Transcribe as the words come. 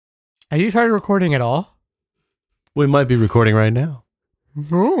Have you tried recording at all? We might be recording right now.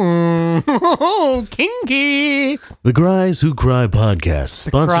 Ooh, kinky. The Cries Who Cry podcast,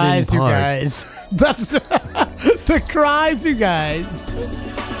 sponsored Cries, in you part. guys. That's the cries, you guys.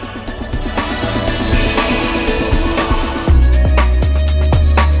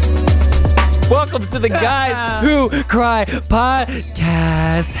 Welcome to the Guys Who Cry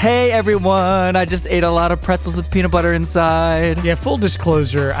podcast. Hey everyone, I just ate a lot of pretzels with peanut butter inside. Yeah, full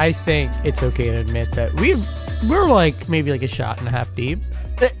disclosure, I think it's okay to admit that we're like maybe like a shot and a half deep.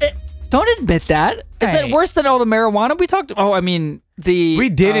 Don't admit that. Is Hey. it worse than all the marijuana we talked? Oh, I mean We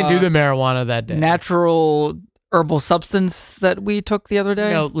didn't do the marijuana that day. natural herbal substance that we took the other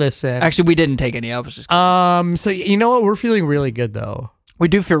day. No, listen. Actually, we didn't take any. I was just. So you know what? We're feeling really good though. We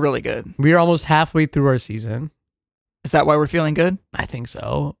do feel really good. We're almost halfway through our season. Is that why we're feeling good? I think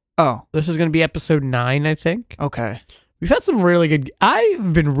so. Oh, This is going to be episode 9, I think. okay. We've had some really good.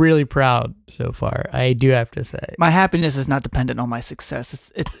 I've been really proud so far. I do have to say. My happiness is not dependent on my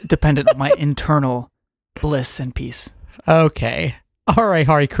success. It's dependent on my internal bliss and peace. Okay. All right,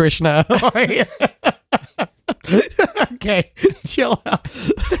 Hare Krishna. All right. Okay, chill out.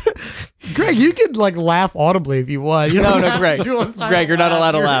 Greg, you could like laugh audibly if you want. You don't No, have Greg. to do a silent Greg, you're not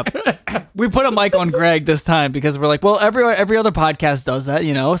allowed to laugh. We put a mic on Greg this time because we're like, well, every other podcast does that,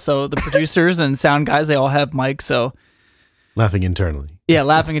 you know. So the producers and sound guys, they all have mics. So Laughing internally. yeah,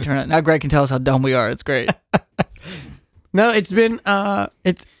 laughing and turning. Now Greg can tell us how dumb we are. It's great. No, it's been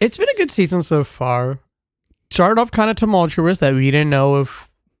it's been a good season so far. Started off kind of tumultuous that we didn't know if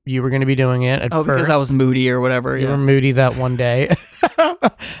you were going to be doing it at Oh, first. because I was moody or whatever. You Yeah. were moody that one day.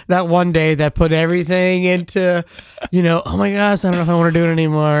 That one day that put everything into, oh my gosh, I don't know if I want to do it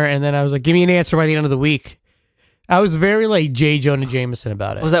anymore. And then I was like, give me an answer by the end of the week. I was very like J. Jonah Jameson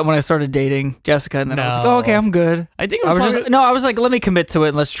about it. Was that when I started dating Jessica? And then I was like, No. oh, okay, I'm good. I think it I was, was probably- just I was like, let me commit to it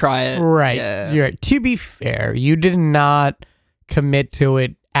and let's try it. right. Yeah. You're right. To be fair, you did not commit to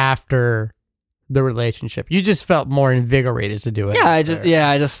it after the relationship. You just felt more invigorated to do it. Yeah,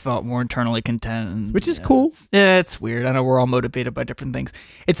 I just felt more internally content, and, Which is cool. It's weird. I know we're all motivated by different things.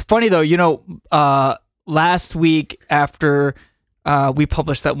 It's funny though, last week after we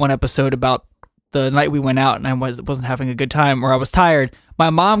published that one episode about the night we went out and I wasn't having a good time or I was tired, my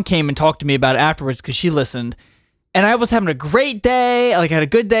mom came and talked to me about it afterwards because she listened. And I was having a great day, like I had a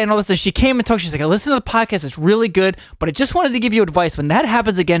good day and all this. And she came and talked. She's like, I listened to the podcast. It's really good. But I just wanted to give you advice. When that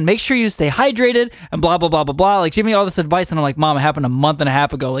happens again, make sure you stay hydrated and blah, blah, blah, blah, blah. Like, give me all this advice. And I'm like, Mom, it happened a month and a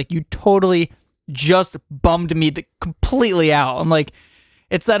half ago. Like, you totally just bummed me completely out. I'm like,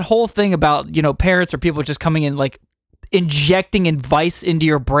 it's that whole thing about, parents or people just coming in, like, injecting advice into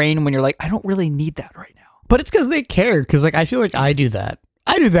your brain when you're like, I don't really need that right now. But it's because they care. Because like I feel like I do that.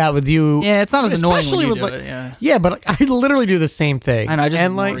 I do that with you. Yeah, it's not as annoying when especially you with, do like- it. Yeah. Yeah, but like, I literally do the same thing. I know, I just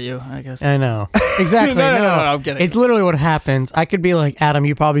and ignore like, you, I guess. I know. Exactly. No, no, I'm kidding. It's literally what happens. I could be like, Adam,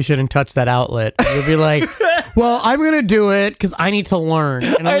 you probably shouldn't touch that outlet. And you'll be like, well, I'm going to do it because I need to learn.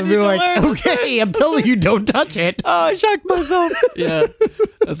 And I I'm going to need be to like, learn. okay, I'm telling you, don't touch it. Oh, I shocked myself. Yeah,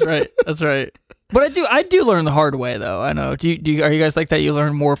 that's right. That's right. But I do learn the hard way, though. I know. Are you guys like that? You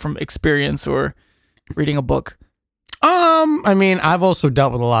learn more from experience or reading a book? I mean, I've also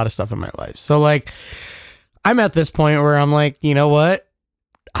dealt with a lot of stuff in my life. So like, I'm at this point where I'm like, you know what?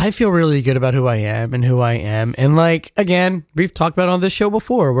 I feel really good about who I am. And like, again, we've talked about it on this show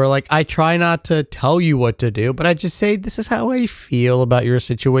before where like, I try not to tell you what to do, but I just say, this is how I feel about your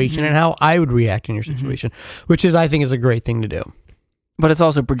situation and how I would react in your situation, which is, I think is a great thing to do. But it's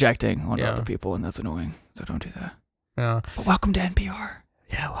also projecting on Yeah. other people, and that's annoying. So don't do that. Yeah. But welcome to NPR.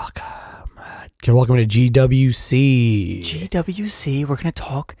 Yeah. Welcome. Okay, welcome to GWC. GWC, we're going to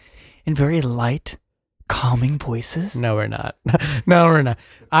talk in very light, calming voices. No, we're not. No, we're not.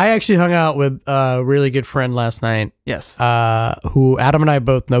 I actually hung out with a really good friend last night. Yes. Who Adam and I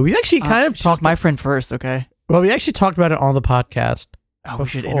both know. We actually kind of She's talked. my friend first, okay? Well, we actually talked about it on the podcast. Oh, we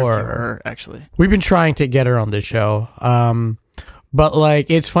should interview Before. her, actually. We've been trying to get her on this show. But like,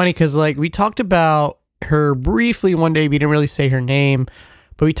 it's funny because like we talked about her briefly one day. We didn't really say her name,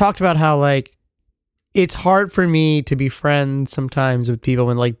 but we talked about how like it's hard for me to be friends sometimes with people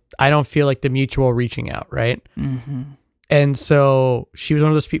when like I don't feel like the mutual reaching out, right? Mm-hmm. And so she was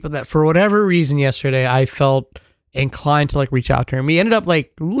one of those people that for whatever reason yesterday I felt inclined to like reach out to her. And we ended up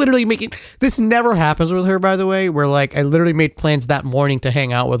like literally making, this never happens with her, by the way, where like I literally made plans that morning to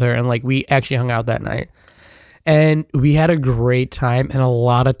hang out with her and like we actually hung out that night. And we had a great time and a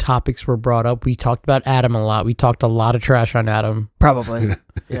lot of topics were brought up. We talked about Adam a lot. We talked a lot of trash on Adam. Probably.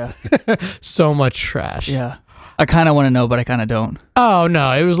 Yeah. So much trash. Yeah. I kind of want to know, but I kind of don't. Oh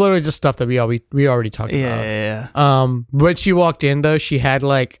no, it was literally just stuff that we already talked about. Yeah. But she walked in though, she had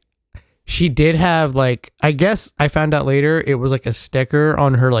like she did have like, I guess I found out later it was like a sticker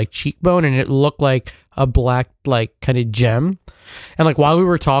on her like cheekbone, and it looked like a black like kind of gem. And like while we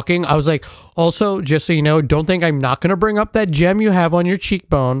were talking, I was like, also, just so you know, don't think I'm not going to bring up that gem you have on your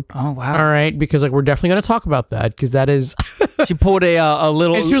cheekbone. Oh, wow. All right, because like we're definitely going to talk about that, because that is. She pulled a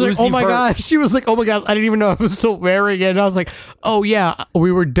little. And she was like, Uzi "Oh my Vert. god!" She was like, "Oh my god!" I didn't even know I was still wearing it. And I was like, "Oh yeah,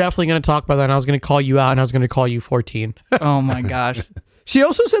 we were definitely going to talk about that." And I was going to call you out, and I was going to call you 14. Oh my gosh. She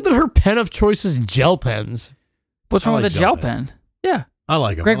also said that her pen of choice is gel pens. What's wrong I with like a gel gel pens. pen? Yeah. I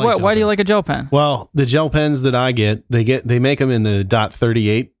like them. Greg, why do you like a gel pen? Well, the gel pens that I get, they make them in the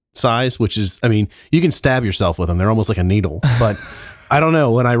 .38 size, which is, I mean, you can stab yourself with them. They're almost like a needle. But I don't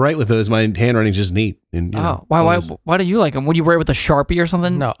know. When I write with those, my handwriting's just neat. And, you know, Why do you like them? Would you write with a Sharpie or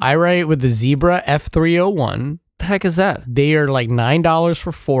something? No, I write with the Zebra F301. The heck is that? They are like $9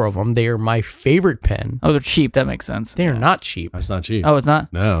 for 4 of them. They are my favorite pen. Oh, they're cheap. That makes sense. They are not cheap. That's not cheap. Oh, it's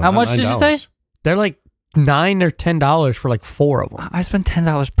not? No. How not much did you say? $9. They're like $9 or $10 for like 4 of them. I spent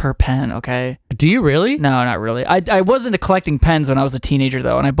 $10 per pen, okay? Do you really? No, not really. I wasn't collecting pens when I was a teenager,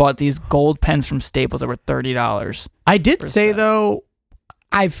 though, and I bought these gold pens from Staples that were $30. I did say set. though,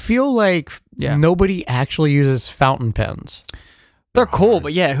 I feel like Yeah. nobody actually uses fountain pens. They're cool,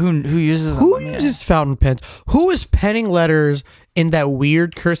 but yeah, who uses them? Who Yeah. uses fountain pens? Who is penning letters in that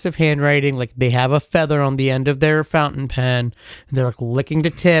weird cursive handwriting? Like they have a feather on the end of their fountain pen, and they're like licking the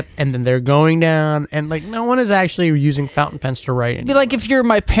tip, and then they're going down, and like no one is actually using fountain pens to write. It'd be like if you're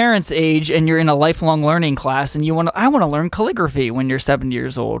my parents' age and you're in a lifelong learning class and I want to learn calligraphy when you're 7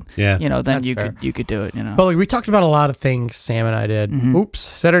 years old. Yeah. You know, then That's fair. you could do it, you know. But like we talked about a lot of things Sam and I did. Oops,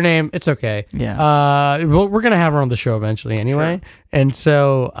 said her name. It's okay. Yeah. Well, we're gonna have her on the show eventually anyway. And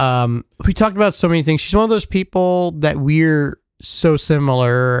so we talked about so many things. She's one of those people that we're so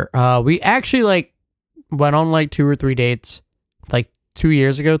similar. We actually like went on like 2 or 3 dates like 2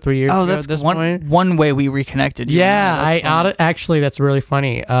 years ago, 3 years ago that's at this point. one way we reconnected. you Yeah, know, that's funny. actually that's really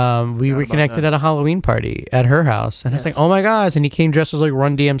funny. We about reconnected that. at a Halloween party at her house, and I was like, Yes. "Oh my gosh!" And he came dressed as like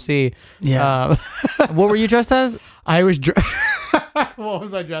Run DMC. Yeah. What were you dressed as? I was. What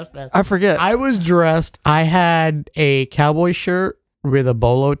was I dressed as? I forget. I was dressed. I had a cowboy shirt with a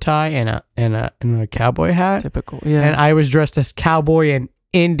bolo tie and a cowboy hat, Typical. Yeah. and I was dressed as cowboy and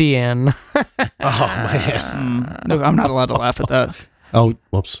Indian. Oh, man. Look, I'm not allowed to laugh at that. Oh,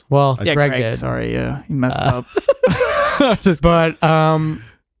 whoops. Well, Yeah, Greg Greg, did. sorry. Yeah, you messed up. But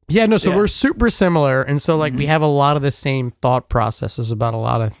yeah, no. So Yeah. we're super similar, and so like we have a lot of the same thought processes about a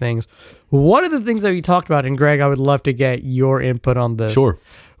lot of things. One of the things that we talked about, and Greg, I would love to get your input on this. Sure.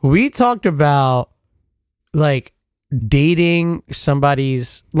 We talked about like dating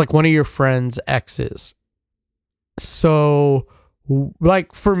somebody's, like one of your friend's exes. So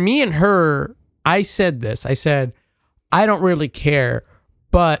like for me and her, I said this. I said, I don't really care,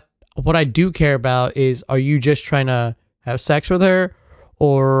 but what I do care about is, are you just trying to have sex with her,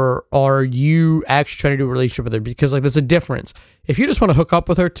 or are you actually trying to do a relationship with her? Because like there's a difference. If you just want to hook up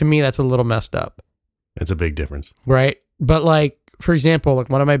with her, to me that's a little messed up. It's a big difference. Right. But like, for example, like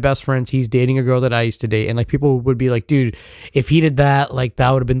one of my best friends, he's dating a girl that I used to date. And like people would be like, dude, if he did that, like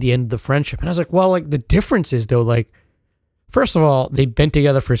that would have been the end of the friendship. And I was like, well, like the difference is though, like, first of all, they've been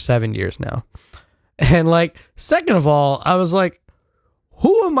together for 7 years now. And like, second of all, I was like,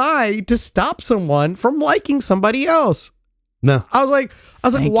 who am I to stop someone from liking somebody else? No. I was like,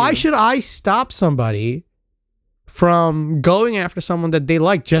 Thank why you. should I stop somebody from going after someone that they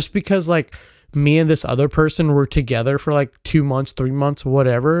like just because like me and this other person were together for like 2 months, 3 months,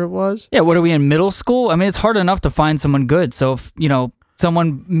 whatever it was? Yeah, what are we in middle school? I mean, it's hard enough to find someone good. So if, you know,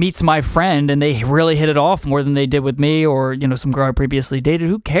 someone meets my friend and they really hit it off more than they did with me, or, you know, some girl I previously dated,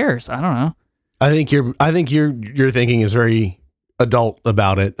 who cares? I don't know. I think your thinking is very adult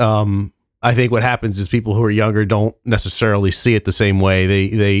about it. I think what happens is people who are younger don't necessarily see it the same way.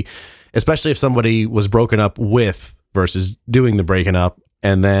 They especially if somebody was broken up with versus doing the breaking up,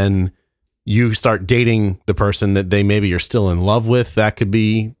 and then you start dating the person that they maybe are still in love with, that could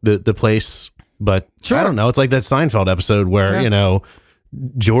be the place. But Sure. I don't know. It's like that Seinfeld episode where, Yeah. you know,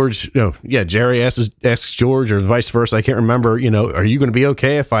 Jerry asks George, or vice versa. I can't remember, you know, are you going to be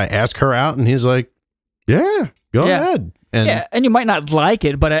okay if I ask her out? And he's like, yeah, go Yeah. ahead. And Yeah, and you might not like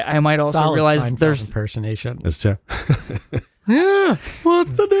it, but I might also Solid realize Seinfeld there's... impersonation. it's Yeah,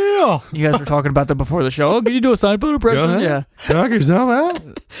 what's the deal? You guys were talking about that before the show. Oh, can you do a Seinfeld impression? Go Yeah. ahead. Knock yourself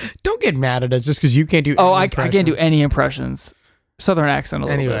out. Don't get mad at us just because you can't do. Oh, any I can't do impressions. any impressions. Southern accent a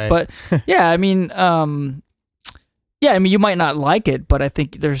little Anyway. bit. But yeah, I mean, yeah, I mean, you might not like it, but I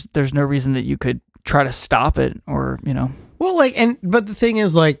think there's no reason that you could try to stop it, or, you know. Well, like, but the thing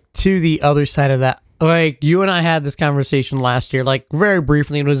is, like, to the other side of that, like you and I had this conversation last year, like very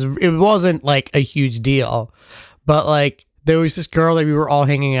briefly. It wasn't like a huge deal, but like there was this girl that we were all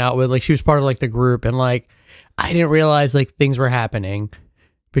hanging out with. Like she was part of like the group, and like I didn't realize like things were happening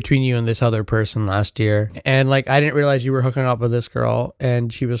between you and this other person last year, and like I didn't realize you were hooking up with this girl,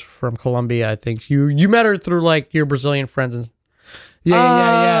 and she was from Colombia. I think you met her through like your Brazilian friends and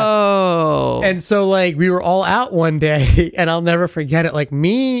yeah. Oh. And so like we were all out one day, and I'll never forget it. Like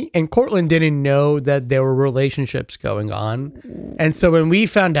me and Cortland didn't know that there were relationships going on, and so when we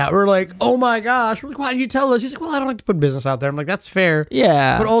found out, we are like, "Oh my gosh!" We're like, "Why did you tell us?" He's like, "Well, I don't like to put business out there." I'm like, "That's fair."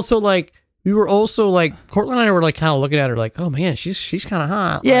 Yeah. But also like. We were also like Cortland and I were like kind of looking at her like, oh man, she's kind of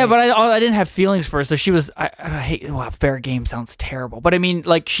hot. Yeah, like, but I didn't have feelings for her, so she was. I hate. Wow, fair game sounds terrible, but I mean,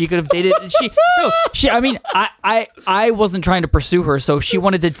 like she could have dated. I mean, I wasn't trying to pursue her, so if she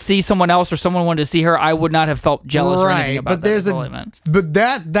wanted to see someone else or someone wanted to see her, I would not have felt jealous or anything about but that. there's That's all I meant. but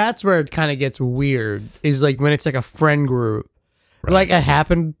that's where it kind of gets weird. Is like when it's like a friend group, like it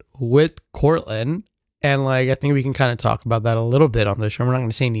happened with Cortland. And like I think we can kind of talk about that a little bit on the show. We're not going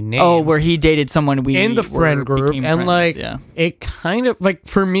to say any names. Oh, where he dated someone we in the friend group, and friends, like yeah. it kind of like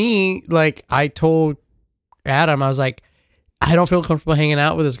for me, like I told Adam, I was like, I don't feel comfortable hanging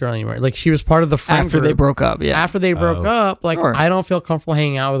out with this girl anymore. Like she was part of the friend After group. they broke up, yeah. After they broke up, like Sure. I don't feel comfortable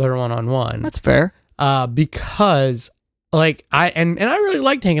hanging out with her one on one. That's fair. Because like I really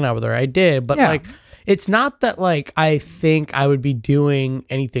liked hanging out with her. I did, but Yeah. like. It's not that like I think I would be doing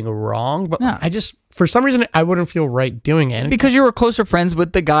anything wrong, but No. I just for some reason I wouldn't feel right doing it. Because you were closer friends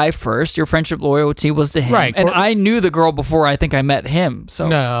with the guy first, your friendship loyalty was to him. Right. And I knew the girl before I think I met him. So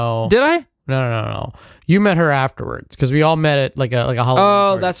No. Did I? No. You met her afterwards because we all met at like a Halloween. Oh,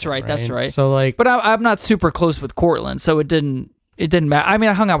 party that's thing, right. That's right. So like, But I'm not super close with Cortland, so it didn't matter. I mean,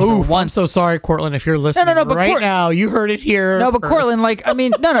 I hung out with her oof, once. I'm so sorry, Cortland, if you're listening. no, but right now, you heard it here. No, but first. Cortland, like, I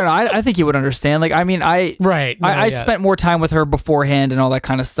mean, no. I think you would understand. Like, I mean, I spent more time with her beforehand and all that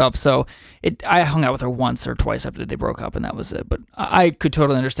kind of stuff. So I hung out with her once or twice after they broke up, and that was it. But I could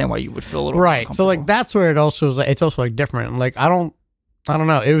totally understand why you would feel a little right. So like uncomfortable. that's where it also is. Like, it's also like different. Like I don't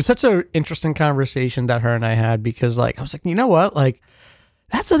know. It was such an interesting conversation that her and I had because like I was like, you know what, like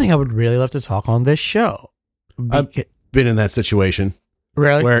that's something I would really love to talk on this show. I've been in that situation.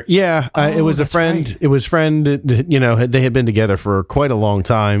 Really? Where it was a that's friend. right. It was friend. You know, they had been together for quite a long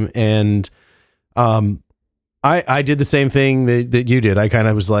time, and I did the same thing that you did. I kind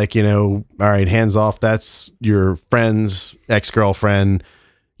of was like, you know, all right, hands off. That's your friend's ex-girlfriend.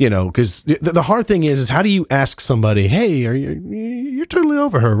 You know, because the hard thing is how do you ask somebody, hey, you're totally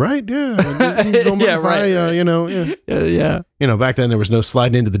over her, right? Yeah, Yeah, right. You know, yeah. yeah. You know, back then there was no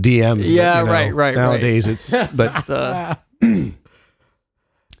sliding into the DMs. Yeah, but, you know, right. Nowadays it's but. It's,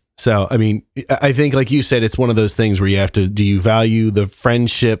 So, I mean, I think, like you said, it's one of those things where you have to, do you value the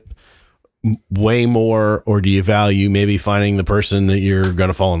friendship way more, or do you value maybe finding the person that you're going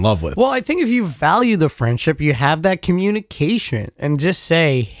to fall in love with? Well, I think if you value the friendship, you have that communication and just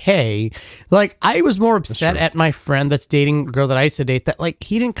say, hey, like I was more upset at my friend that's dating a girl that I used to date that like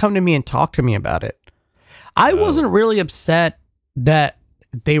he didn't come to me and talk to me about it. I wasn't really upset that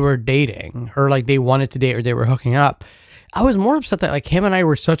they were dating or like they wanted to date or they were hooking up. I was more upset that like him and I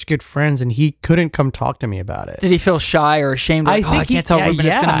were such good friends and he couldn't come talk to me about it. did he feel shy or ashamed? Like, I can't tell Ruben, it's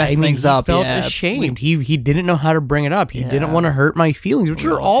going to mess things up. He felt Yeah. ashamed. He didn't know how to bring it up. He didn't want to hurt my feelings, which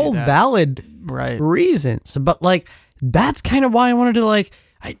are all valid Right. reasons. But like that's kind of why I wanted to like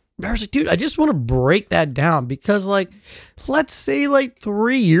I was like, dude, I just want to break that down because like let's say like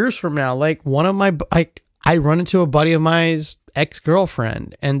 3 years from now, like one of my I run into a buddy of mine's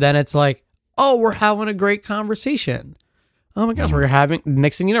ex-girlfriend and then it's like, oh, we're having a great conversation. Oh my gosh,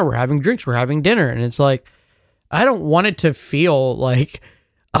 next thing you know, we're having drinks, we're having dinner. And it's like, I don't want it to feel like,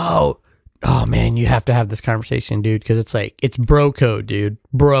 oh man, you have to have this conversation, dude. Cause it's like, it's bro code, dude.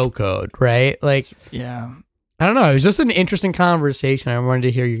 Bro code, right? Like, Yeah. I don't know. It was just an interesting conversation. I wanted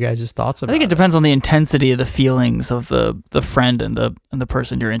to hear you guys' thoughts I about think it depends on the intensity of the feelings of the friend and the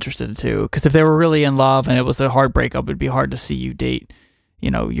person you're interested in too. Because if they were really in love and it was a hard breakup, it'd be hard to see you date,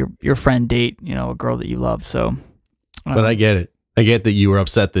 you know, your friend date, you know, a girl that you love. So, But I get it. I get that you were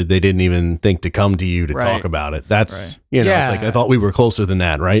upset that they didn't even think to come to you to Right. talk about it. That's, Right. you know, Yeah. it's like, I thought we were closer than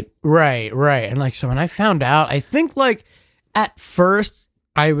that, right? Right. And like, so when I found out, I think like at first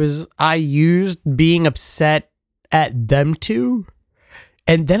I used being upset at them two.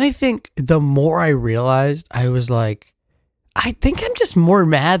 And then I think the more I realized, I was like, I think I'm just more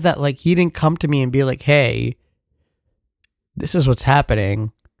mad that like he didn't come to me and be like, hey, this is what's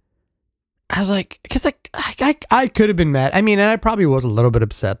happening. I was like, because like I could have been mad. I mean, and I probably was a little bit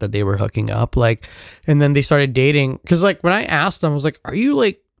upset that they were hooking up. Like, and then they started dating. Because like when I asked them, I was like, "Are you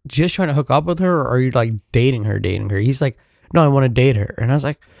like just trying to hook up with her, or are you like dating her? He's like, no, I want to date her. And I was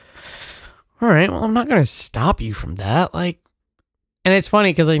like, all right, well, I'm not going to stop you from that. Like, and it's funny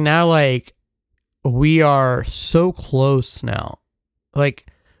because like now, like, we are so close now. Like,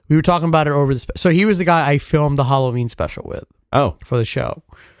 we were talking about it over the, so he was the guy I filmed the Halloween special with. Oh, for the show.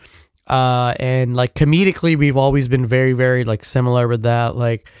 And like comedically, we've always been very, very like similar with that.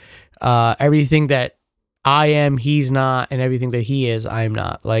 Like, everything that I am, he's not, and everything that he is, I'm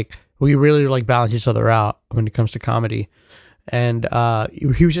not. Like, we really like balance each other out when it comes to comedy. And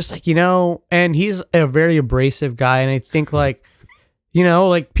he was just like, you know, and he's a very abrasive guy. And I think like, you know,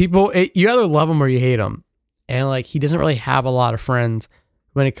 like people, you either love him or you hate him. And like, he doesn't really have a lot of friends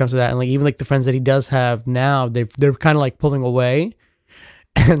when it comes to that. And like, even like the friends that he does have now, they're kind of like pulling away.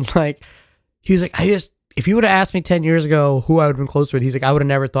 And like, he was like, if you would have asked me 10 years ago who I would have been close with, he's like, I would have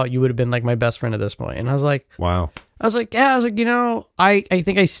never thought you would have been like my best friend at this point. And I was like, wow. You know, I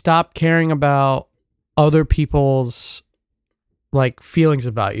think I stopped caring about other people's like feelings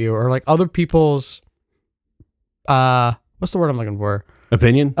about you, or like other people's, what's the word I'm looking for?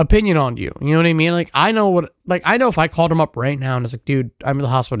 Opinion on you. You know what I mean? Like, I know if I called him up right now and it's like, dude, I'm in the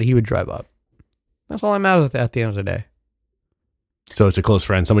hospital, he would drive up. That's all I'm at the end of the day. So it's a close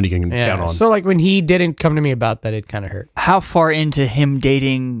friend, somebody you can count on. So like when he didn't come to me about that, it kind of hurt. How far into him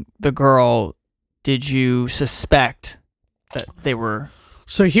dating the girl did you suspect that they were?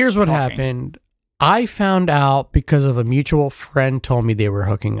 So here's what happened. I found out because of a mutual friend told me they were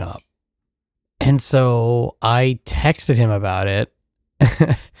hooking up. And so I texted him about it.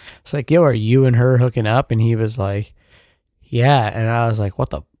 It's like, yo, are you and her hooking up? And he was like, yeah. And I was like, what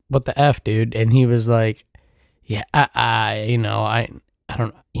the F, dude? And he was like, yeah, I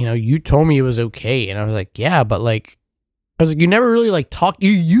don't, you know, you told me it was okay. And I was like, yeah, but like, I was like, you never really like talked.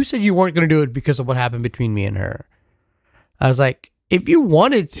 You said you weren't going to do it because of what happened between me and her. I was like, if you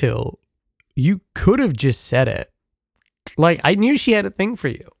wanted to, you could have just said it. Like, I knew she had a thing for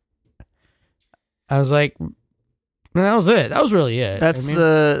you. I was like, that was it. That was really it. That's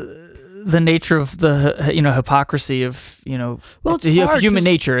the nature of the, you know, hypocrisy of, you know, well, it's hard, human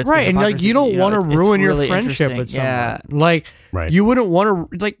nature. It's right. And like, you don't want to ruin your friendship with someone. Yeah. Like, right. You wouldn't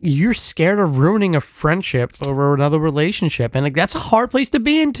want to, like, you're scared of ruining a friendship over another relationship. And like, that's a hard place to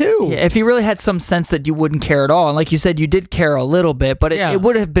be in too. Yeah, if he really had some sense that you wouldn't care at all. And like you said, you did care a little bit, but it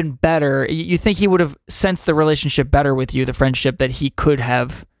would have been better. You think he would have sensed the relationship better with you, the friendship, that he could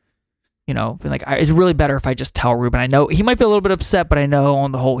have, you know, been like, it's really better if I just tell Ruben. I know he might be a little bit upset, but I know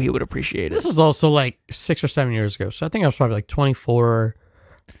on the whole he would appreciate it. This was also like 6 or 7 years ago. So I think I was probably like 24.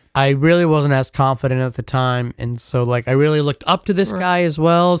 I really wasn't as confident at the time. And so like, I really looked up to this guy as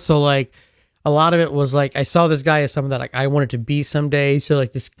well. So like, a lot of it was like, I saw this guy as someone that like I wanted to be someday. So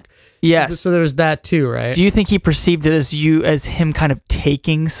like this. Yes. So there was that too, right? Do you think he perceived it as him kind of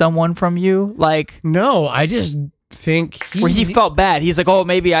taking someone from you? Like, no, I just think he felt bad. He's like, oh,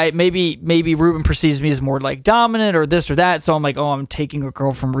 maybe Ruben perceives me as more like dominant or this or that. So I'm like, oh, I'm taking a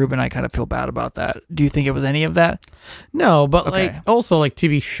girl from Ruben. I kind of feel bad about that. Do you think it was any of that? No, but like also like, to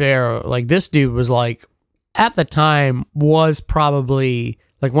be fair, like this dude was like at the time was probably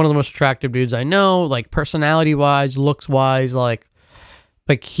like one of the most attractive dudes I know, like personality wise, looks wise, like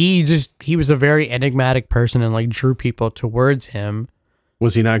he was a very enigmatic person and like drew people towards him.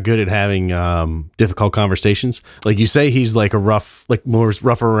 Was he not good at having difficult conversations? Like you say, he's like a rough, like more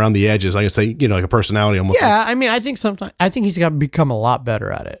rougher around the edges. Like I say, you know, like a personality almost. Yeah, like, I mean, I think he's become a lot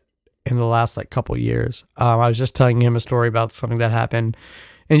better at it in the last like couple years. I was just telling him a story about something that happened,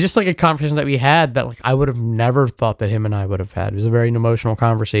 and just like a conversation that we had that like I would have never thought that him and I would have had. It was a very emotional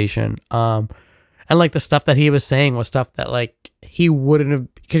conversation. And like the stuff that he was saying was stuff that like he wouldn't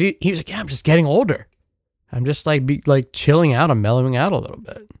have, because he was like, yeah, I'm just getting older. I'm just like chilling out. I'm mellowing out a little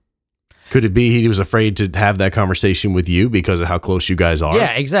bit. Could it be he was afraid to have that conversation with you because of how close you guys are?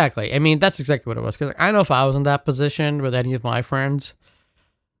 Yeah, exactly. I mean, that's exactly what it was. Because I know if I was in that position with any of my friends,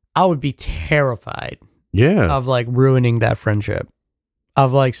 I would be terrified. Yeah. Of like ruining that friendship.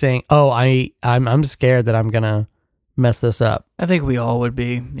 Of like saying, oh, I'm scared that I'm gonna mess this up. I think we all would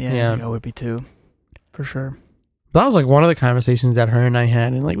be. Yeah, we all would be too, for sure. But that was like one of the conversations that her and I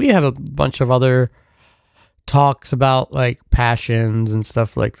had, and like we had a bunch of other talks about like passions and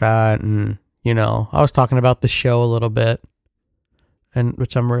stuff like that. And, you know, I was talking about the show a little bit, and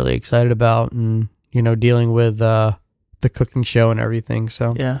which I'm really excited about, and, you know, dealing with the cooking show and everything.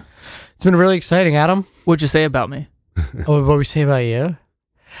 So yeah, it's been really exciting. Adam, what'd you say about me? Oh, what we say about you?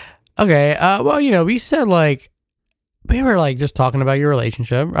 Okay. Well, you know, we said like, we were like just talking about your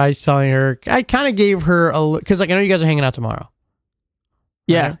relationship. I was telling her, I kind of gave her because like I know you guys are hanging out tomorrow.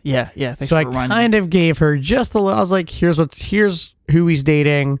 Yeah, right? yeah. Thanks So for I reminding me. kind of gave her just a little. I was like, here's who he's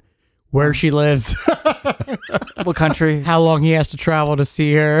dating, where she lives, What country? how long he has to travel to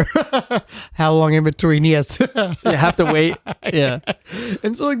see her, how long in between he has to. You have to wait. Yeah.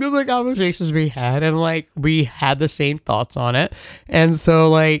 And so like those are conversations we had, and like we had the same thoughts on it. And so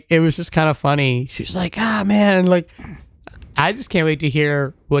like it was just kind of funny. She's like, man, like I just can't wait to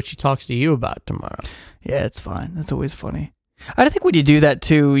hear what she talks to you about tomorrow. Yeah, it's fine. It's always funny. I think when you do that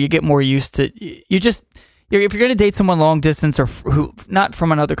too, you get more used to. If you're going to date someone long distance or who not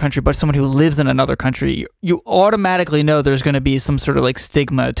from another country, but someone who lives in another country, you automatically know there's going to be some sort of like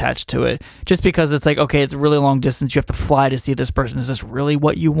stigma attached to it. Just because it's like, okay, it's a really long distance. You have to fly to see this person. Is this really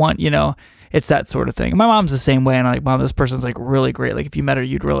what you want? You know, it's that sort of thing. My mom's the same way, and I'm like, Mom, this person's like really great. Like if you met her,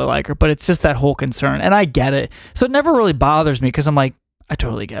 you'd really like her. But it's just that whole concern, and I get it. So it never really bothers me because I'm like, I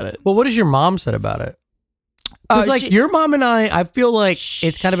totally get it. Well, what has your mom said about it? Because like your mom and I feel like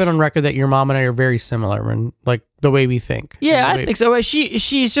it's kind of been on record that your mom and I are very similar in like the way we think. Yeah, I think so.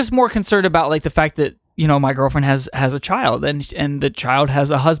 She's just more concerned about like the fact that, you know, my girlfriend has a child and the child has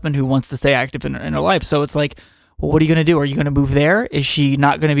a husband who wants to stay active in her life. So it's like, well, what are you going to do? Are you going to move there? Is she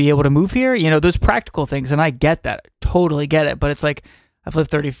not going to be able to move here? You know, those practical things. And I get that. Totally get it. But it's like I've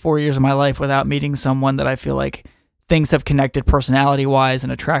lived 34 years of my life without meeting someone that I feel like things have connected personality-wise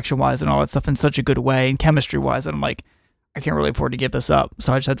and attraction-wise and all that stuff in such a good way and chemistry-wise. And I'm like, I can't really afford to give this up.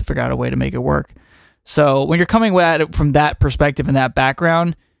 So I just had to figure out a way to make it work. So when you're coming at it from that perspective and that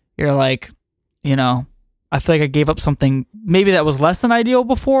background, you're like, you know, I feel like I gave up something maybe that was less than ideal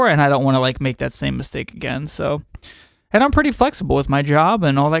before, and I don't want to like make that same mistake again. So, and I'm pretty flexible with my job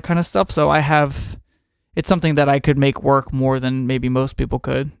and all that kind of stuff. So it's something that I could make work more than maybe most people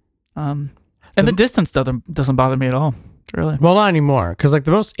could. And the distance doesn't bother me at all, really. Well, not anymore. Because like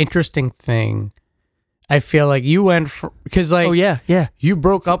the most interesting thing, I feel like you went for because like you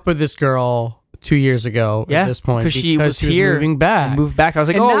broke up with this girl 2 years ago at this point because she was here, moving back. Moved back. I was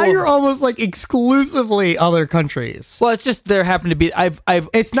like, and now you're almost like exclusively other countries. Well, it's just there happened to be.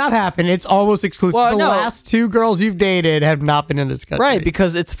 It's not happened. It's almost exclusive. Well, the last two girls you've dated have not been in this country, right?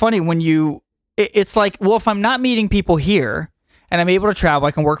 Because it's funny when it's like, well, if I'm not meeting people here and I'm able to travel,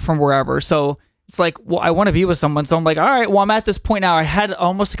 I can work from wherever. So it's like, well, I want to be with someone. So I'm like, all right, well, I'm at this point now. I had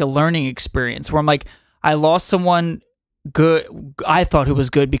almost like a learning experience where I'm like, I lost someone good, I thought who was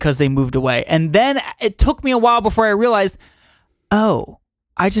good because they moved away. And then it took me a while before I realized, oh,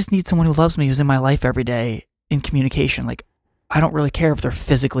 I just need someone who loves me, who's in my life every day in communication. Like, I don't really care if they're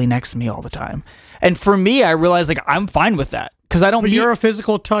physically next to me all the time. And for me, I realized like, I'm fine with that because I don't But you're a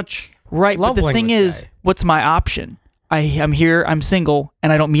physical touch. Right, but the thing is, what's my option? I'm here, I'm single,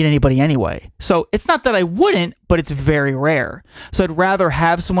 and I don't meet anybody anyway. So it's not that I wouldn't, but it's very rare. So I'd rather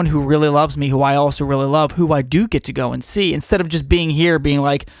have someone who really loves me, who I also really love, who I do get to go and see, instead of just being here, being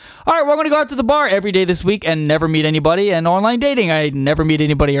like, all right, we're going to go out to the bar every day this week and never meet anybody, and online dating, I never meet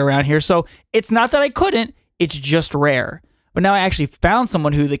anybody around here. So it's not that I couldn't, it's just rare. But now I actually found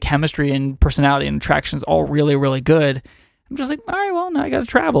someone who the chemistry and personality and attraction is all really, really good. I'm just like, all right, well, now I got to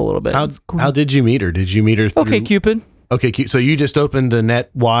travel a little bit. How did you meet her? Did you meet her through... Okay, Cupid. Okay, so you just opened the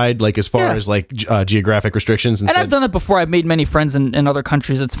net wide, like as far as like geographic restrictions, and I've done that before. I've made many friends in other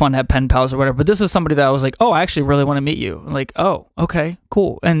countries. It's fun to have pen pals or whatever. But this is somebody that I was like, oh, I actually really want to meet you. I'm like, oh, okay,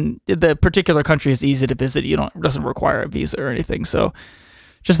 cool. And the particular country is easy to visit. It doesn't require a visa or anything. So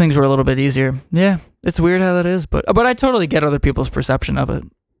just things were a little bit easier. Yeah, it's weird how that is, but I totally get other people's perception of it.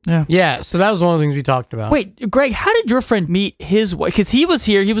 Yeah, so that was one of the things we talked about. Wait, Greg, how did your friend meet his wife? Because he was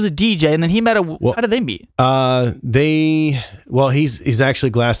here, he was a DJ, and then he met how did they meet? He's actually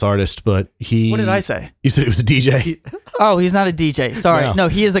a glass artist, but he... What did I say? You said it was a DJ. Oh, he's not a DJ. Sorry. No,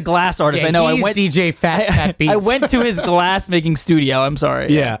 he is a glass artist. Yeah, I know. He's DJ Fat Beats. I went to his glass making studio. I'm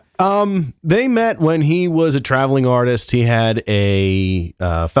sorry. Yeah. They met when he was a traveling artist. He had a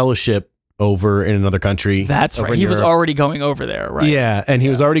fellowship over in another country. That's right. He was already going over there, right? Yeah, and he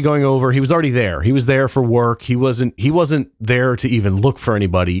was already going over. He was already there. He was there for work. He wasn't there to even look for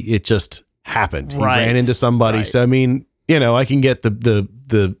anybody. It just happened. He ran into somebody. Right. So I mean, I can get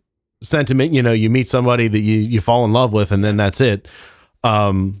the sentiment. You meet somebody that you fall in love with, and then that's it.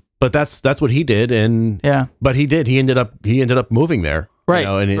 But that's what he did, and But he did. He ended up moving there, right?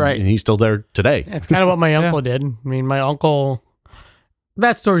 And he's still there today. That's kind of what my uncle did. I mean, my uncle.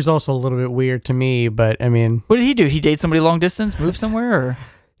 That story's also a little bit weird to me, but I mean, what did he do? He date somebody long distance, move somewhere, or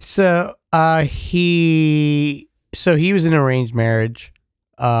so he was in an arranged marriage,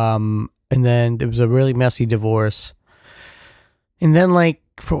 and then there was a really messy divorce, and then like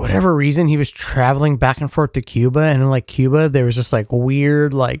for whatever reason he was traveling back and forth to Cuba, and in like Cuba there was this like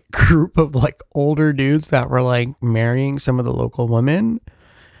weird like group of like older dudes that were like marrying some of the local women.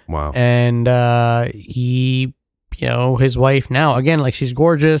 Wow. And he, you know, his wife now, again, like she's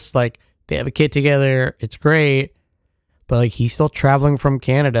gorgeous. Like they have a kid together. It's great. But like he's still traveling from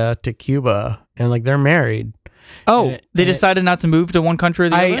Canada to Cuba and like they're married. Oh, they decided not to move to one country or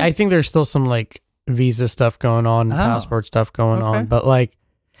the other? I think there's still some like visa stuff going on, passport stuff going on. But like,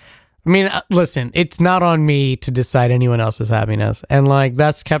 I mean, listen, it's not on me to decide anyone else's happiness. And like,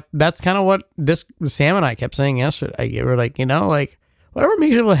 that's kind of what Sam and I kept saying yesterday. We're like, you know, like whatever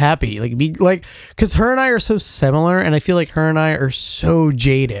makes people happy, like be like, cause her and I are so similar. And I feel like her and I are so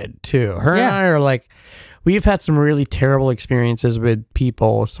jaded too. Her and I are like, we've had some really terrible experiences with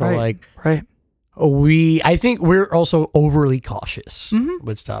people. So right. I think we're also overly cautious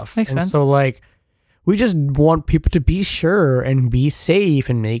with stuff. Makes sense. So like, we just want people to be sure and be safe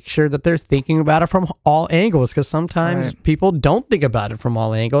and make sure that they're thinking about it from all angles. Because sometimes people don't think about it from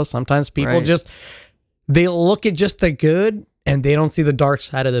all angles. Sometimes people they look at just the good and they don't see the dark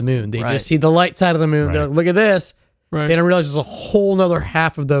side of the moon. They just see the light side of the moon. They're like, look at this. They don't realize there's a whole nother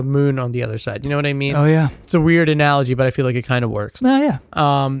half of the moon on the other side. You know what I mean? Oh, yeah. It's a weird analogy, but I feel like it kind of works. Oh, yeah.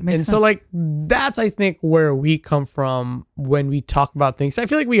 And sense. so like, that's, I think, where we come from when we talk about things. I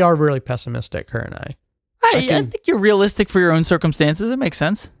feel like we are really pessimistic, her and I. I think you're realistic for your own circumstances. It makes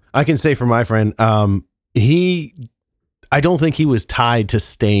sense. I can say for my friend, I don't think he was tied to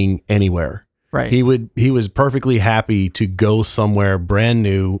staying anywhere. Right. He was perfectly happy to go somewhere brand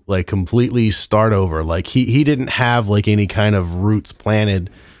new, like completely start over. Like he didn't have like any kind of roots planted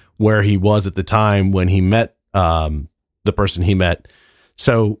where he was at the time when he met the person he met.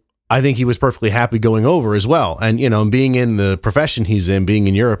 So I think he was perfectly happy going over as well. And, you know, being in the profession he's in, being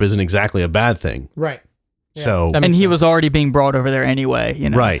in Europe isn't exactly a bad thing. Right. Yeah, so, and he was already being brought over there anyway, you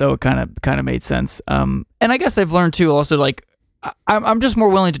know, right. So it kind of made sense. And I guess I've learned too, also, like, I'm just more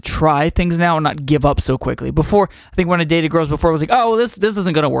willing to try things now and not give up so quickly. Before, I think when I dated girls before, I was like, oh, well, this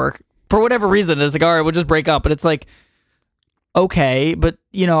isn't going to work. For whatever reason, it's like, all right, we'll just break up. But it's like, okay, but,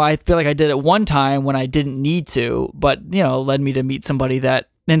 you know, I feel like I did it one time when I didn't need to, but, you know, led me to meet somebody that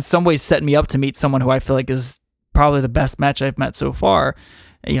in some ways set me up to meet someone who I feel like is probably the best match I've met so far.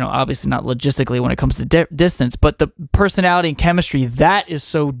 You know, obviously not logistically when it comes to distance, but the personality and chemistry, that is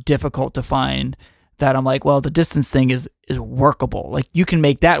so difficult to find that I'm like, well, the distance thing is workable. Like, you can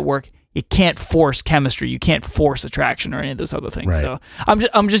make that work. You can't force chemistry. You can't force attraction or any of those other things. Right. So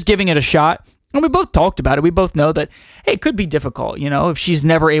I'm just giving it a shot. And we both talked about it. We both know that, hey, it could be difficult. You know, if she's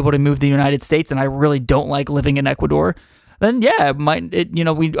never able to move to the United States and I really don't like living in Ecuador, then yeah,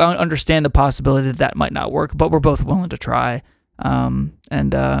 we understand the possibility that might not work, but we're both willing to try.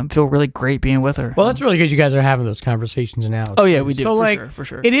 And feel really great being with her. Well, that's really good. You guys are having those conversations now. Oh yeah, we do. So for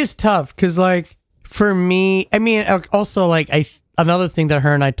sure. It is tough because like for me, I mean, also like another thing that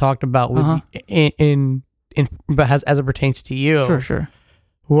her and I talked about with but as it pertains to you, Sure.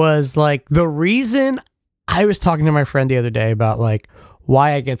 was like the reason I was talking to my friend the other day about like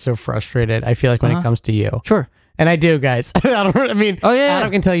why I get so frustrated. I feel like when it comes to you, Sure. And I do, guys. Adam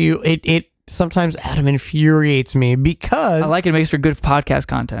can tell you it. Sometimes Adam infuriates me because I like it makes for good podcast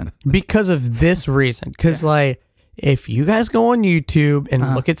content. Because of this reason. Because like if you guys go on YouTube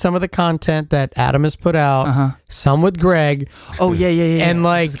and look at some of the content that Adam has put out, some with Greg. Oh yeah. And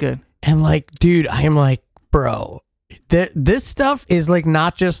like, this is good. And like, dude, I am like, bro, this stuff is like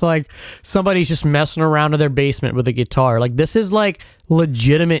not just like somebody's just messing around in their basement with a guitar. Like this is like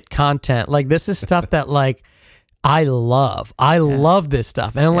legitimate content. Like this is stuff that like I love this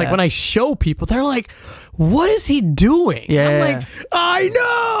stuff. And like when I show people, they're like, what is he doing? Yeah. I'm like, I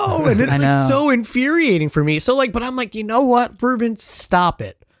know. And it's like so infuriating for me. So like, but I'm like, you know what, Ruben, stop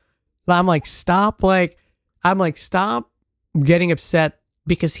it. I'm like, stop getting upset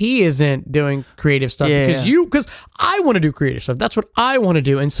because he isn't doing creative stuff because I want to do creative stuff. That's what I want to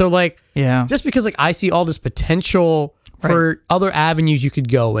do. And so like, just because like I see all this potential for other avenues you could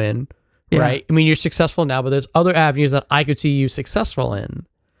go in. Yeah. Right. I mean, you're successful now, but there's other avenues that I could see you successful in.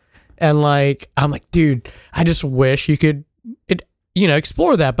 And like, I'm like, dude, I just wish you could,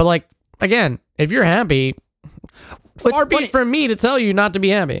 explore that. But like, again, if you're happy, far be it from me to tell you not to be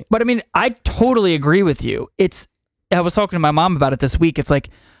happy. But I mean, I totally agree with you. I was talking to my mom about it this week. It's like,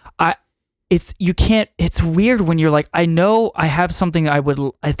 it's weird when you're like, I know I have something I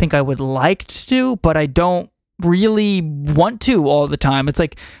think I would like to do, but I don't really want to all the time. It's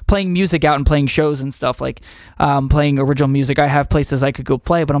like playing music out and playing shows and stuff, like playing original music. I have places I could go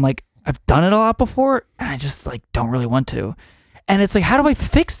play, but I'm like, I've done it a lot before and I just like don't really want to. And it's like, how do I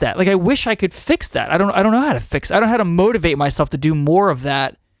fix that? Like, I wish I could fix that. I don't know how to fix it. I don't know how to motivate myself to do more of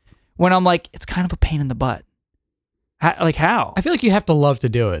that when I'm like, it's kind of a pain in the butt. How? I feel like you have to love to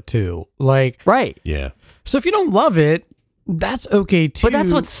do it too. Like, right. Yeah. So if you don't love it, that's okay too. But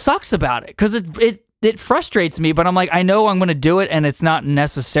that's what sucks about it, because it frustrates me, but I'm like, I know I'm going to do it, and it's not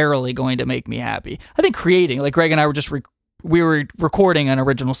necessarily going to make me happy. I think creating, like Greg and I were just we were recording an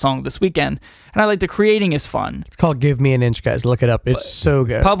original song this weekend, and I like the creating is fun. It's called "Give Me an Inch," guys. Look it up. It's so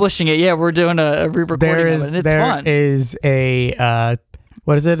good. Publishing it, yeah, we're doing a re-recording of it, and it's fun. There is a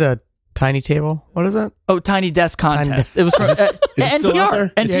what is it? A tiny table? What is it? Oh, Tiny Desk Contest. Tiny It was from it still out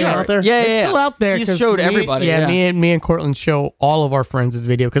there? NPR. NPR. Is it out there? Yeah, It's still out there. You 'cause showed everybody. Yeah, Yeah, me and Cortland show all of our friends this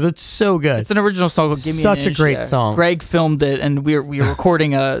video because it's so good. It's an original song called "Give Me Such an a Inch." great song. Greg filmed it, and we're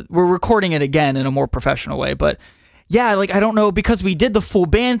recording we're recording it again in a more professional way. But yeah, like I don't know, because we did the full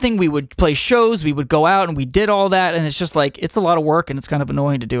band thing. We would play shows, we would go out, and we did all that, and it's just like it's a lot of work, and it's kind of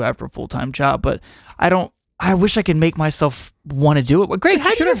annoying to do after a full-time job. But I wish I could make myself want to do it. Greg,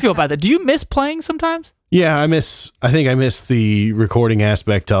 how do you feel about that? Do you miss playing sometimes? Yeah, I think I miss the recording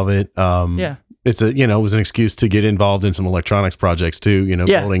aspect of it. Yeah. It's it was an excuse to get involved in some electronics projects too,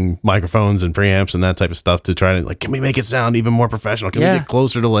 building microphones and preamps and that type of stuff to try to like, can we make it sound even more professional? Can we get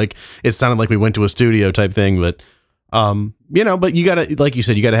closer to like, it sounded like we went to a studio type thing, but but you gotta, like you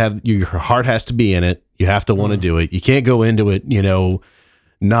said, you gotta have, your heart has to be in it. You have to want to do it. You can't go into it,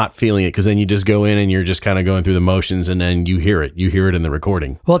 not feeling it, because then you just go in and you're just kind of going through the motions, and then you hear it in the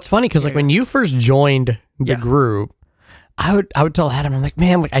recording. Well, it's funny because like when you first joined the group, I would tell Adam, I'm like,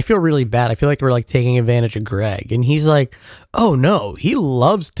 man, like I feel really bad. I feel like we're like taking advantage of Greg, and he's like, oh no, he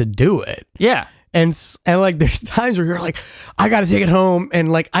loves to do it. Yeah. And like there's times where you're like, I got to take it home and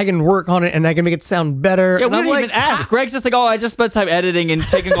like I can work on it and I can make it sound better. Yeah, and we I'm didn't like, even ask. Greg's just like, oh, I just spent time editing and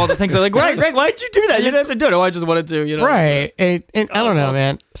taking all the things. I'm like, Greg, why did you do that? You didn't have to do it. Oh, I just wanted to, Right. And I don't know,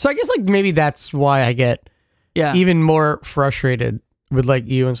 man. So I guess like maybe that's why I get even more frustrated with like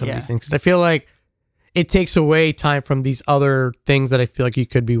you and some of these things. Because I feel like it takes away time from these other things that I feel like you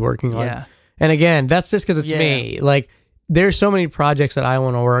could be working on. Yeah. And again, that's just because it's me. Like, there's so many projects that I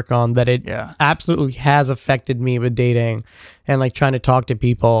want to work on that it absolutely has affected me with dating and like trying to talk to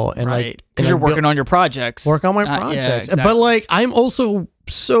people and like because you're working on your projects. Work on my projects. Yeah, exactly. But like I'm also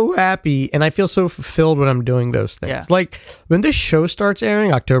so happy and I feel so fulfilled when I'm doing those things. Yeah. Like when this show starts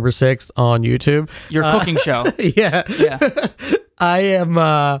airing October 6th on YouTube. Your cooking show. Yeah.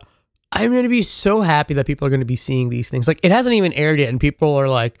 I'm going to be so happy that people are going to be seeing these things. Like it hasn't even aired yet and people are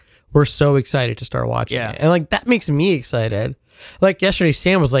like, we're so excited to start watching it. And like, that makes me excited. Like yesterday,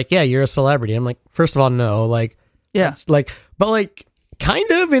 Sam was like, yeah, you're a celebrity. I'm like, first of all, no, like, it's like, but like kind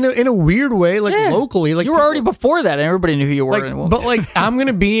of in a weird way, like locally, like you were already before that and everybody knew who you were. Like, but like, I'm going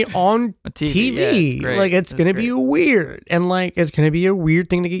to be on TV. Yeah, like it's going to be weird. And like, it's going to be a weird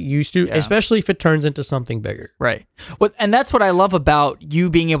thing to get used to, especially if it turns into something bigger. Right. Well, and that's what I love about you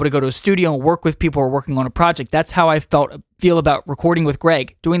being able to go to a studio and work with people who are working on a project. That's how I feel about recording with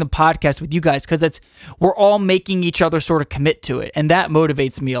Greg, doing the podcast with you guys, because we're all making each other sort of commit to it, and that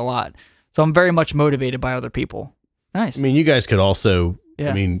motivates me a lot. So I'm very much motivated by other people. Nice. I mean, you guys could also,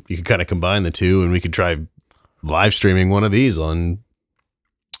 you could kind of combine the two, and we could try live streaming one of these on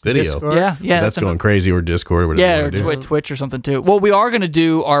video. Discord. Yeah. That's going crazy, or Discord, or whatever. Yeah, or Twitch or something too. Well, we are going to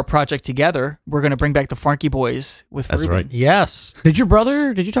do our project together. We're going to bring back the Funky Boys with That's Ruben. right. Yes. Did you talk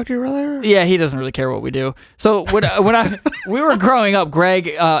to your brother? Yeah, he doesn't really care what we do. So when we were growing up, Greg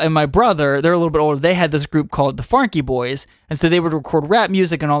and my brother, they're a little bit older, they had this group called the Funky Boys, and so they would record rap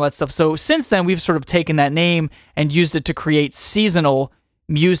music and all that stuff. So since then, we've sort of taken that name and used it to create seasonal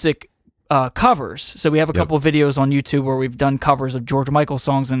music covers. So we have a couple of videos on YouTube where we've done covers of George Michael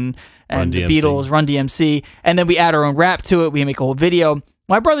songs and the Beatles, Run DMC, and then we add our own rap to it. We make a whole video.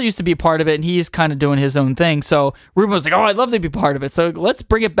 My brother used to be a part of it, and he's kind of doing his own thing. So Ruben was like, oh, I'd love to be part of it. So let's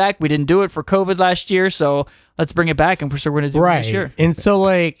bring it back. We didn't do it for COVID last year, so let's bring it back, and we're sure we're going to do it this year. And so,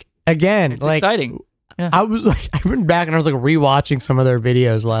 like, again, it's like, exciting. Yeah. I went back and I was like rewatching some of their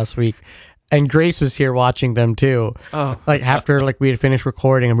videos last week, and Grace was here watching them too. Oh. Like after like we had finished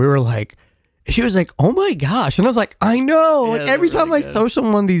recording, and we were like, she was like, oh my gosh. And I was like, I know. Yeah, like every really time I show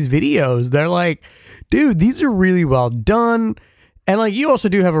someone these videos, they're like, dude, these are really well done. And like you also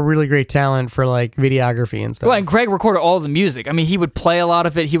do have a really great talent for like videography and stuff. Well, and Greg recorded all of the music. I mean, he would play a lot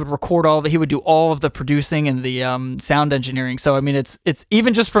of it. He would record all of it. He would do all of the producing and the sound engineering. So I mean, it's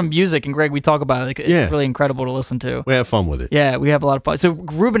even just from music. And Greg, we talk about it. Like, it's really incredible to listen to. We have fun with it. Yeah, we have a lot of fun. So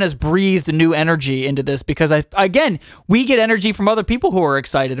Ruben has breathed new energy into this because we get energy from other people who are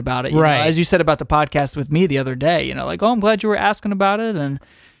excited about it. You know, as you said about the podcast with me the other day. You know, like, oh, I'm glad you were asking about it, and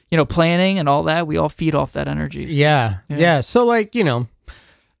planning and all that. We all feed off that energy. So. Yeah. So like,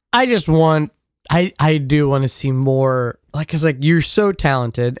 I just want, I do want to see more, like, cause like you're so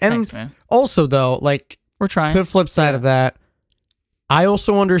talented. And Thanks, man. also though, like we're trying. to the flip side of that, I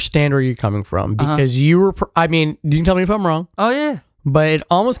also understand where you're coming from because you were, I mean, you can tell me if I'm wrong, Oh yeah. but it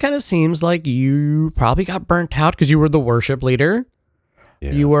almost kind of seems like you probably got burnt out because you were the worship leader.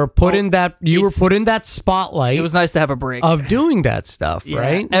 Yeah. You were put in that, put in that spotlight It was nice to have a break of doing that stuff, Yeah.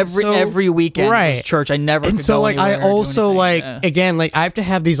 right? Every weekend was right. church. I never And could so go like I anywhere or do also anything. like Yeah. again like I have to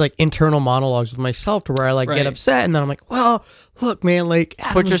have these like internal monologues with myself to where I like Right. get upset and then I'm like, well, look, man, like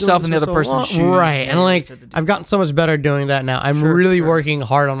Adam Put was yourself doing in the this other for so person's long. shoes. right? Yeah, And you like said to do I've gotten so much better doing that now. I'm Sure, really sure. working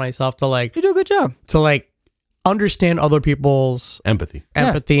hard on myself to like You do a good job. understand other people's Empathy.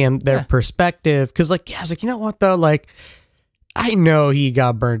 empathy and their Yeah. perspective. Because like I was like, you know what though, like I know he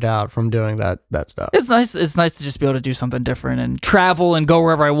got burnt out from doing that stuff. It's nice. It's nice to just be able to do something different and travel and go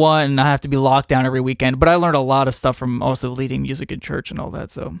wherever I want and not have to be locked down every weekend. But I learned a lot of stuff from also leading music in church and all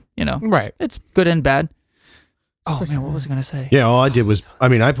that. So Right. it's good and bad. Oh man, what was I gonna say? Yeah, all I did was, I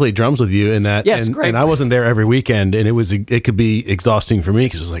mean, I played drums with you in that, Yes, and, great. and I wasn't there every weekend, and it could be exhausting for me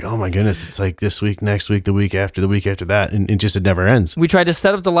because it's like, oh my goodness, it's like this week, next week, the week after that, and it never ends. We tried to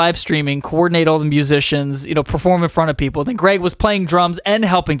set up the live streaming, coordinate all the musicians, perform in front of people. Then Greg was playing drums and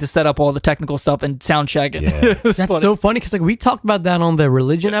helping to set up all the technical stuff and sound check. And Yeah. it was That's funny. so funny because like we talked about that on the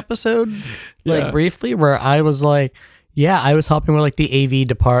religion episode, like Yeah. briefly, where I was like, yeah, I was helping with like the AV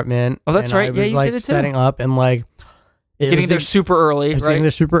department. Oh, that's and right. I was Yeah, you like did it too. setting up and like it getting was there super early, I was right? getting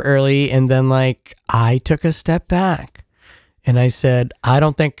there super early, and then like I took a step back, and I said, I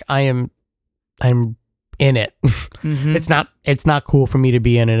don't think I'm in it. Mhm. It's not cool for me to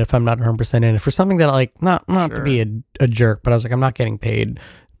be in it if I'm not 100% in it for something that like not to Sure. be a jerk, but I was like, I'm not getting paid,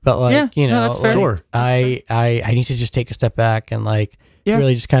 but like Yeah, no, that's fair. like, Sure. I need to just take a step back and like Yeah.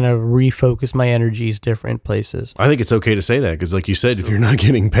 really just kind of refocus my energies different places. I think it's okay to say that because, like you said, if you're not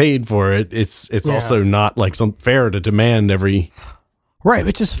getting paid for it, it's Yeah. also not like some fair to demand every. Right,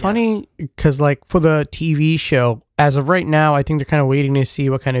 which is funny because like for the TV show, as of right now, I think they're kind of waiting to see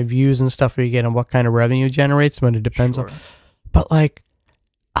what kind of views and stuff we get and what kind of revenue it generates. But it depends on. But like,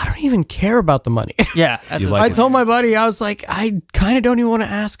 I don't even care about the money. Yeah. at You this like I point. told my buddy, I was like, I kind of don't even want to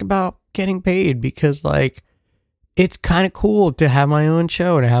ask about getting paid because like, it's kind of cool to have my own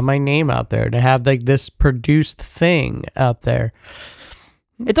show, to have my name out there, to have like this produced thing out there.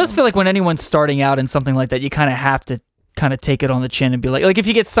 It does feel like when anyone's starting out in something like that, you kind of have to kind of take it on the chin and be like if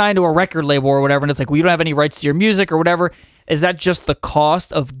you get signed to a record label or whatever, and it's like, well, you don't have any rights to your music or whatever. Is that just the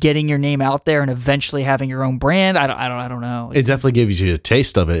cost of getting your name out there and eventually having your own brand? I don't know. It definitely gives you a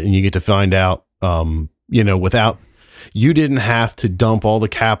taste of it, and you get to find out, without. You didn't have to dump all the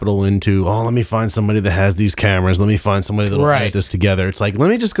capital into, let me find somebody that has these cameras. Let me find somebody that will Right. edit this together. It's like, let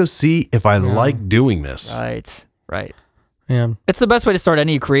me just go see if I like doing this. Right. Yeah. It's the best way to start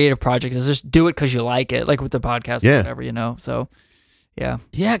any creative project is just do it because you like it, like with the podcast Yeah. or whatever, So, yeah.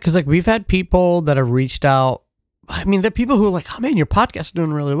 Yeah, because like we've had people that have reached out. I mean, there are people who are like, "Oh man, your podcast is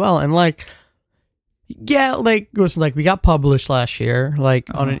doing really well," and like, yeah, like listen, like we got published last year, like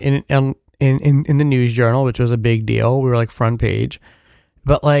in the news journal, which was a big deal. We were like front page,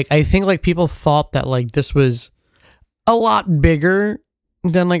 but like I think like people thought that like this was a lot bigger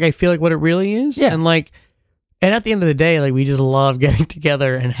than like I feel like what it really is, Yeah. and like. And at the end of the day, like we just love getting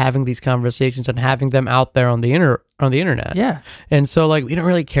together and having these conversations and having them out there on the internet. Yeah. And so like we don't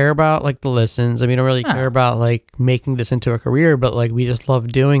really care about like the listens. I mean, we don't really care about like making this into a career, but like we just love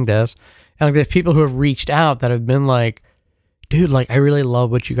doing this. And like there's people who have reached out that have been like, dude, like I really love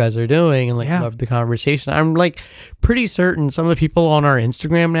what you guys are doing and like Yeah. love the conversation. I'm like pretty certain some of the people on our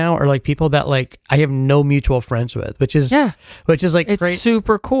Instagram now are like people that like I have no mutual friends with, which is Yeah. like It's great.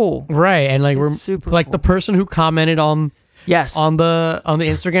 super cool. Right. And like It's we're super like cool. the person who commented on Yes. the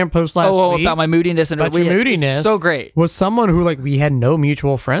Instagram post last week about my moodiness and About your moodiness. So great. was someone who like we had no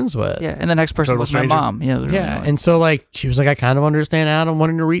mutual friends with. Yeah. And the next person Total was stranger. my mom. Yeah. it was really Yeah, annoying. and so like she was like, I kind of understand Adam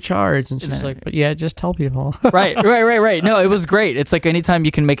wanting to recharge, and she's then- like, but yeah, just tell people. right. No, it was great. It's like anytime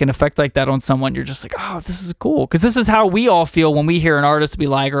you can make an effect like that on someone, you're just like, oh, this is cool. Because this is how we all feel when we hear an artist we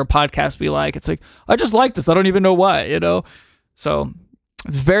like or a podcast we like. It's like, I just like this. I don't even know why, So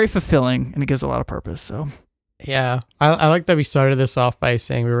it's very fulfilling and it gives a lot of purpose. So Yeah, I like that we started this off by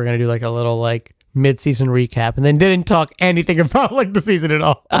saying we were gonna do like a little like mid-season recap, and then didn't talk anything about like the season at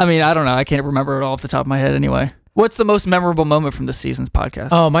all. I mean, I don't know. I can't remember it all off the top of my head anyway. What's the most memorable moment from this season's podcast?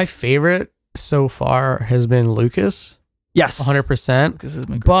 Oh, my favorite so far has been Lucas, yes. 100%. Lucas has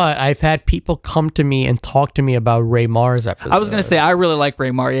been great. But I've had people come to me and talk to me about Ray Mars episode. I was going to say, I really like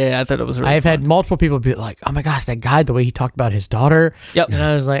Ray Mar. Yeah, I thought it was really I've fun. had multiple people be like, "Oh my gosh, that guy! The way he talked about his daughter." Yep. And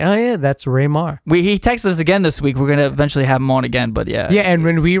I was like, "Oh yeah, that's Ray Mar." He texted us again this week. We're going to eventually have him on again, but yeah. Yeah, and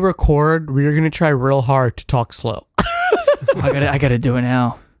when we record, we're gonna try real hard to talk slow. I got to do it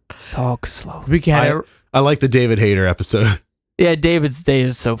now. Talk slow. We can. I like the David Hayter episode. Yeah, David's day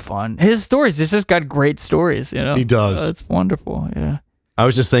is so fun. His stories, he's just got great stories, you know? He does. It's wonderful, yeah. I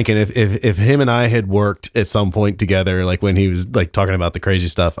was just thinking if him and I had worked at some point together, like when he was like talking about the crazy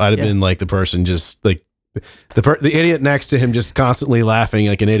stuff, I'd have been like the person just like the idiot next to him just constantly laughing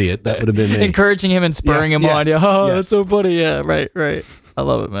like an idiot. That would have been me. Encouraging him and spurring him on. Yeah, that's so funny. Yeah, right. I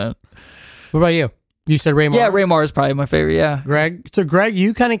love it, man. What about you? You said Raymar. Yeah, Raymar is probably my favorite, yeah. Greg. So Greg,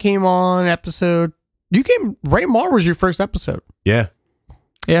 you kind of came on Raymar was your first episode. Yeah.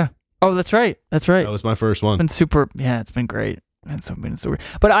 Yeah. Oh, that's right. That was my first one. It's been super. Yeah, it's been great.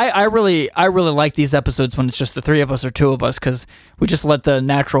 But I really like these episodes when it's just the three of us or two of us, because we just let the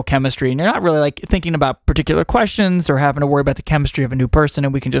natural chemistry, and you're not really like thinking about particular questions or having to worry about the chemistry of a new person,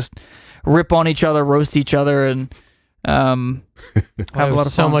 and we can just rip on each other, roast each other, and have a lot of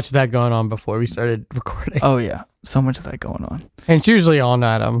fun. So much of that going on before we started recording. Oh yeah, so much of that going on. And it's usually on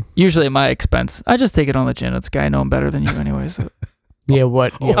Adam. Usually at my expense. I just take it on the chin. It's a guy I know him better than you anyway. So. Yeah,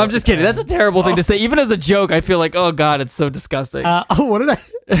 what? Yeah, I'm just kidding. That's a terrible thing to say. Even as a joke, I feel like, oh God, it's so disgusting. What did I?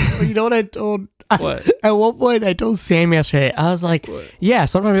 You know what I told? What? At one point, I told Sam yesterday. I was like, "Yeah,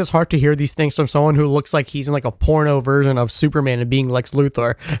 sometimes it's hard to hear these things from someone who looks like he's in like a porno version of Superman and being Lex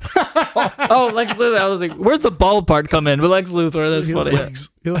Luthor." Oh, Lex Luthor. I was like, "Where's the bald part come in?" But Lex Luthor, that's funny.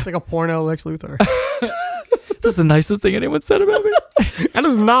 He looks like a porno Lex Luthor. This is the nicest thing anyone said about me. That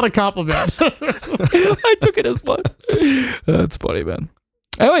is not a compliment. I took it as fun. That's funny, man.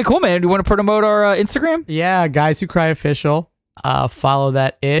 Anyway, cool, man. Do you want to promote our Instagram? Yeah, Guys Who Cry Official. Follow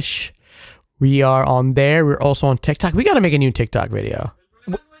that ish. We are on there. We're also on TikTok. We got to make a new TikTok video.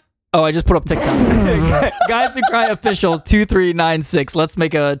 Oh, I just put up TikTok. Guys Who Cry Official 2396. Let's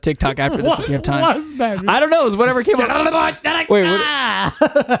make a TikTok after this if you have time. What was that? I don't know. It was whatever came up. Wait,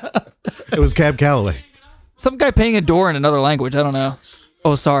 what? It was Cab Calloway. Some guy painting a door in another language. I don't know.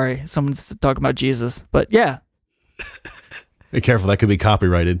 Oh, sorry. Someone's talking about Jesus. But yeah. Be careful. That could be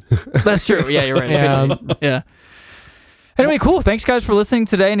copyrighted. That's true. Yeah, you're right. Yeah. Yeah. Anyway, cool. Thanks, guys, for listening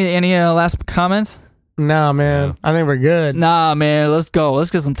today. Any last comments? Nah, man. Yeah. I think we're good. Nah, man. Let's go.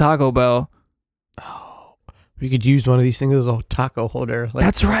 Let's get some Taco Bell. We could use one of these things as a taco holder. Like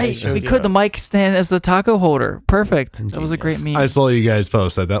That's right. We could. The mic stand as the taco holder. Perfect. That was a great meme. I saw you guys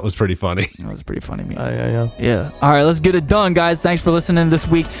post that. That was pretty funny. That was a pretty funny meme. Yeah. All right, let's get it done, guys. Thanks for listening this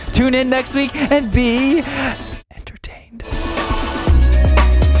week. Tune in next week and be entertained.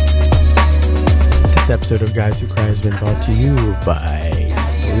 This episode of Guys Who Cry has been brought to you by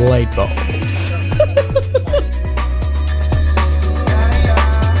light bulbs.